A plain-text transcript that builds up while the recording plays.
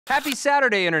Happy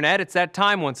Saturday, Internet. It's that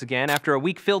time once again. After a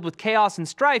week filled with chaos and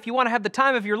strife, you want to have the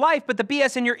time of your life, but the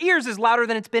BS in your ears is louder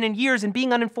than it's been in years, and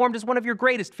being uninformed is one of your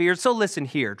greatest fears. So listen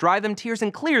here. Dry them tears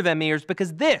and clear them ears,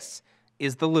 because this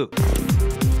is The Loop.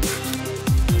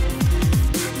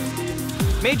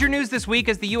 Major news this week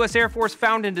as the U.S. Air Force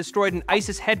found and destroyed an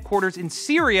ISIS headquarters in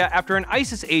Syria after an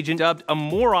ISIS agent, dubbed a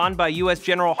moron by U.S.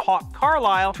 General Hawk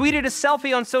Carlyle, tweeted a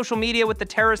selfie on social media with the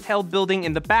terrorist-held building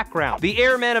in the background. The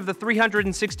airmen of the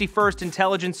 361st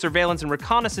Intelligence, Surveillance, and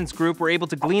Reconnaissance Group were able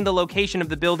to glean the location of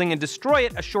the building and destroy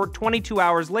it a short 22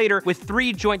 hours later with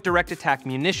 3 joint direct attack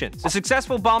munitions. The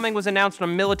successful bombing was announced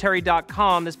on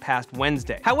military.com this past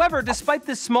Wednesday. However, despite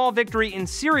this small victory in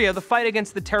Syria, the fight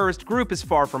against the terrorist group is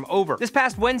far from over. This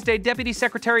past Wednesday, Deputy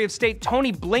Secretary of State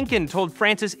Tony Blinken told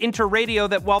France's Interradio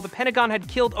that while the Pentagon had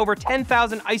killed over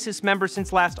 10,000 ISIS members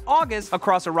since last August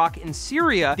across Iraq and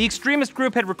Syria, the extremist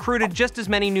group had recruited just as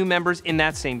many new members in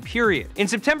that same period. In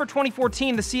September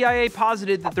 2014, the CIA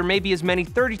posited that there may be as many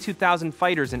 32,000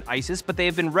 fighters in ISIS, but they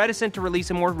have been reticent to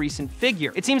release a more recent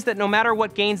figure. It seems that no matter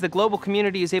what gains the global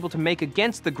community is able to make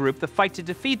against the group, the fight to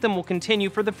defeat them will continue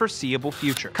for the foreseeable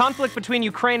future. Conflict between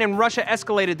Ukraine and Russia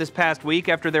escalated this past week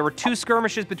after there were 2 skirmishes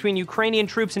between Ukrainian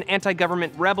troops and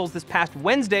anti-government rebels this past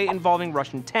Wednesday involving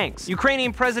Russian tanks.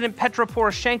 Ukrainian President Petro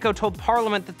Poroshenko told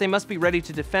Parliament that they must be ready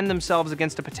to defend themselves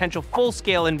against a potential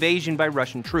full-scale invasion by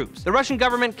Russian troops. The Russian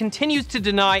government continues to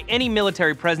deny any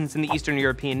military presence in the Eastern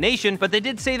European nation, but they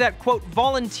did say that, quote,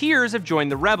 volunteers have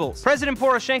joined the rebels. President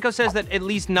Poroshenko says that at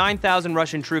least 9,000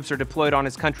 Russian troops are deployed on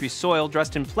his country's soil,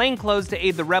 dressed in plainclothes to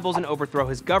aid the rebels and overthrow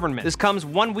his government. This comes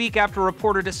 1 week after a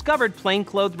reporter discovered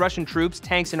plainclothed Russian troops,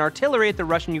 tanks, and artillery at the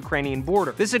Russian-Ukrainian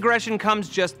border. This aggression comes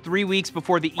just 3 weeks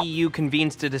before the EU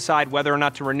convenes to decide whether or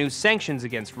not to renew sanctions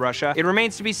against Russia. It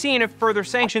remains to be seen if further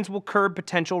sanctions will curb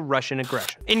potential Russian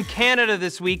aggression. In Canada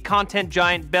this week, content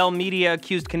giant Bell Media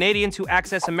accused Canadians who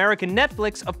access American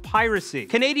Netflix of piracy.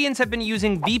 Canadians have been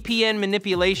using VPN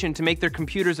manipulation to make their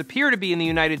computers appear to be in the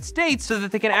United States so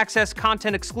that they can access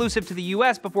content exclusive to the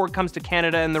US before it comes to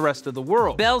Canada and the rest of the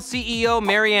world. Bell CEO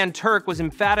Marianne Turk was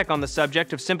emphatic on the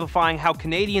subject of simplifying how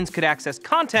Canadians could access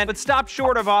content, but stopped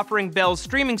short of offering Bell's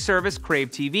streaming service, Crave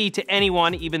TV, to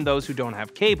anyone, even those who don't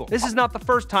have cable. This is not the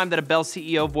first time that a Bell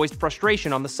CEO voiced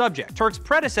frustration on the subject. Turk's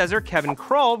predecessor, Kevin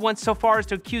Kroll, went so far as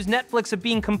to accuse Netflix of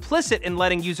being complicit in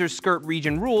letting users skirt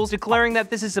region rules, declaring that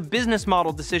this is a business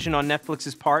model decision on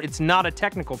Netflix's part, it's not a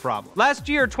technical problem. Last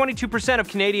year, 22% of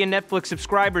Canadian Netflix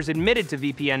subscribers admitted to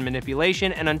VPN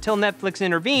manipulation, and until Netflix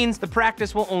intervenes, the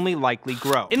practice will only likely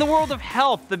grow. In the world of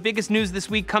health, the biggest news this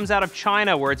week comes out of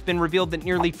China, where it's been revealed that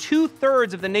nearly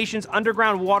 2/3 of the nation's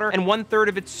underground water and 1/3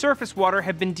 of its surface water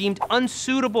have been deemed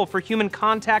unsuitable for human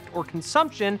contact or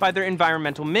consumption by their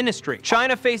environmental ministry.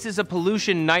 China faces a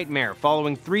pollution nightmare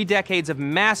following 3 decades of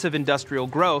massive industrial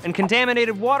growth, and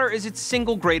contaminated water is its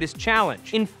single greatest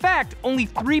challenge. In fact, only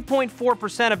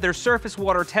 3.4% of their surface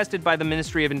water tested by the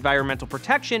Ministry of Environmental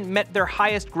Protection met their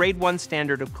highest grade 1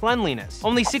 standard of cleanliness.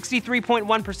 Only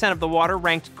 63.1% of the water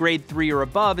ranked grade 3 or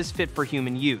above is fit for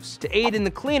human use. To aid in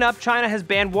the cleanup, China has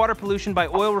banned water pollution by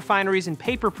oil refineries and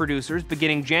paper producers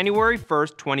beginning January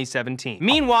 1st, 2017.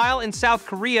 Meanwhile, in South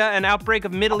Korea, an outbreak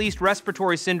of Middle East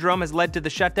respiratory syndrome has led to the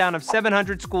shutdown of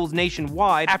 700 schools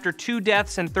nationwide after 2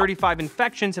 deaths and 35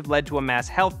 infections have led to a mass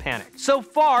health panic. So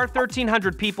far,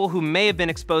 1,300 people who may have been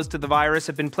exposed to the virus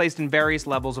have been placed in various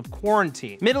levels of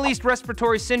quarantine. Middle East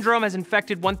respiratory syndrome has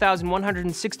infected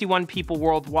 1,161 people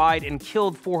worldwide and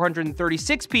killed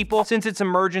 436 people since its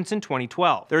emergence in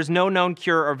 2012. There is no known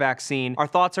cure or vaccine. Our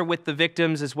thoughts are with the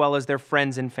victims as well as their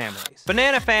friends and families.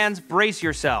 Banana fans, brace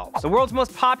yourselves. The world's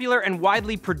most popular and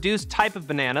widely produced type of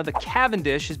banana, the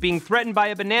Cavendish, is being threatened by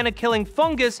a banana-killing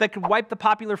fungus that could wipe the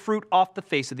popular fruit off the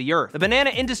face of the earth. The banana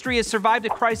industry has survived a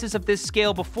crisis of this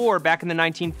scale before, back in the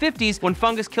 1950s, when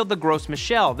fungus killed the Gros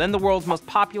Michel, then the world's most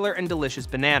popular and delicious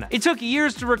banana. It took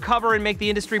years to recover and make the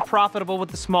industry profitable with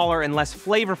the smaller and less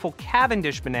flavorful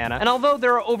Cavendish banana, and although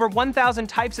there are over 1,000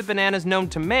 types of bananas known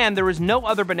to man, there is no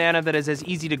other banana that is as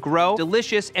easy to grow,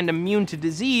 delicious, and immune to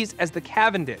disease as the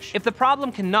Cavendish. If the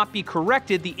problem cannot be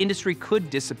corrected, the industry could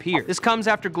disappear. This comes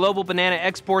after global banana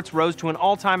exports rose to an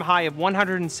all-time high of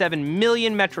 107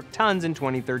 million metric tons in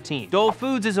 2013. Dole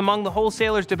Foods is among the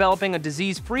wholesalers developing a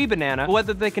disease-free banana, but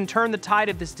whether they can turn the tide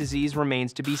of this disease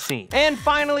remains to be seen. And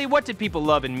finally, what did people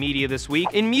love in media this week?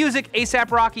 In music,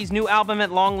 A$AP Rocky's new album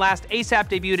At Long Last ASAP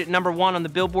debuted at #1 on the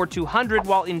Billboard 200,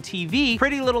 while in TV,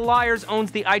 Pretty Little Liars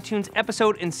owns the iTunes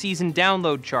episode in season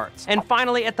download charts. And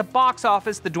finally, at the box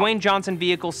office, the Dwayne Johnson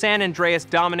vehicle San Andreas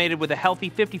dominated with a healthy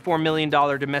 $54 million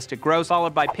domestic gross,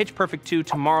 followed by Pitch Perfect 2,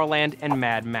 Tomorrowland, and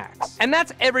Mad Max. And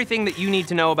that's everything that you need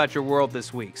to know about your world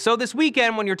this week. So this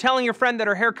weekend, when you're telling your friend that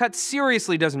her haircut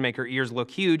seriously doesn't make her ears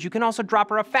look huge, you can also drop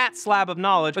her a fat slab of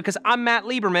knowledge, because I'm Matt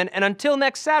Lieberman, and until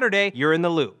next Saturday, you're in the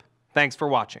loop. Thanks for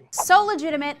watching. So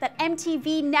legitimate that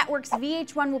MTV Network's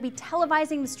VH1 will be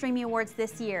televising the Streaming Awards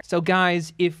this year. So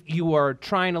guys, if you are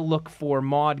trying to look for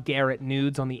Maude Garrett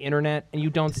nudes on the internet and you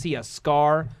don't see a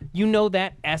scar, you know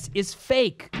that S is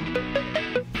fake.